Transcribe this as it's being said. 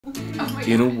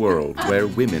In a world where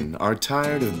women are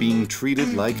tired of being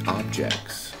treated like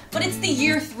objects. But it's the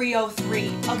year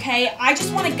 303, okay? I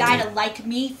just want a guy to like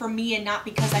me for me and not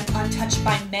because I'm untouched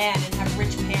by man and have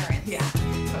rich parents. Yeah.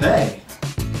 Hey,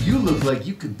 you look like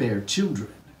you could bear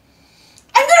children.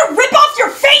 I'm gonna rip off your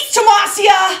face,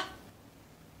 Tomasia!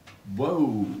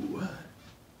 Whoa.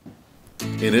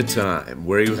 In a time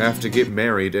where you have to get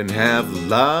married and have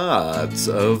lots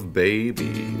of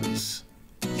babies.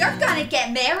 You're gonna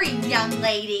get married, young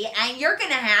lady, and you're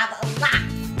gonna have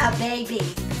lots of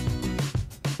babies.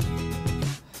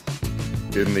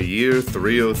 In the year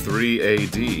 303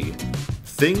 AD,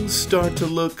 things start to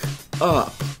look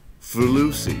up for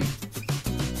Lucy.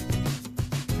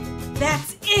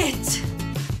 That's it!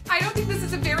 I don't think this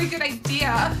is a very good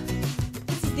idea.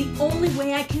 This is the only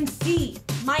way I can see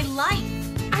my life.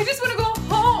 I just want to go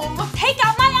home. Take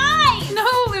out my eye! No,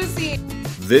 Lucy.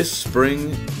 This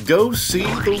spring, go see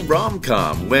the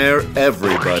rom-com where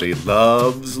everybody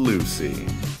loves Lucy.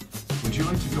 Would you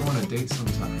like to go on a date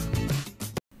sometime?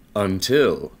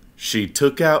 Until she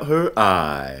took out her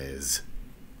eyes.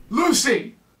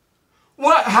 Lucy!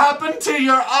 What happened to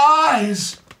your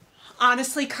eyes?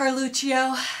 Honestly,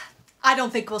 Carluccio, I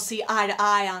don't think we'll see eye to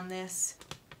eye on this.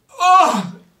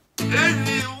 Oh!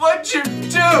 What'd you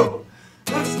do?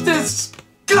 That's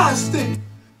disgusting!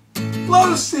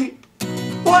 Lucy!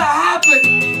 What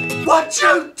happened? What'd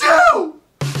you do?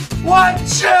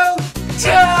 What'd you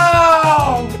do?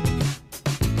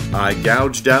 I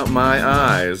gouged out my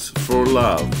eyes for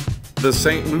love. The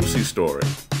St. Lucy story.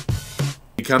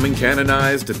 Becoming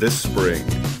canonized this spring.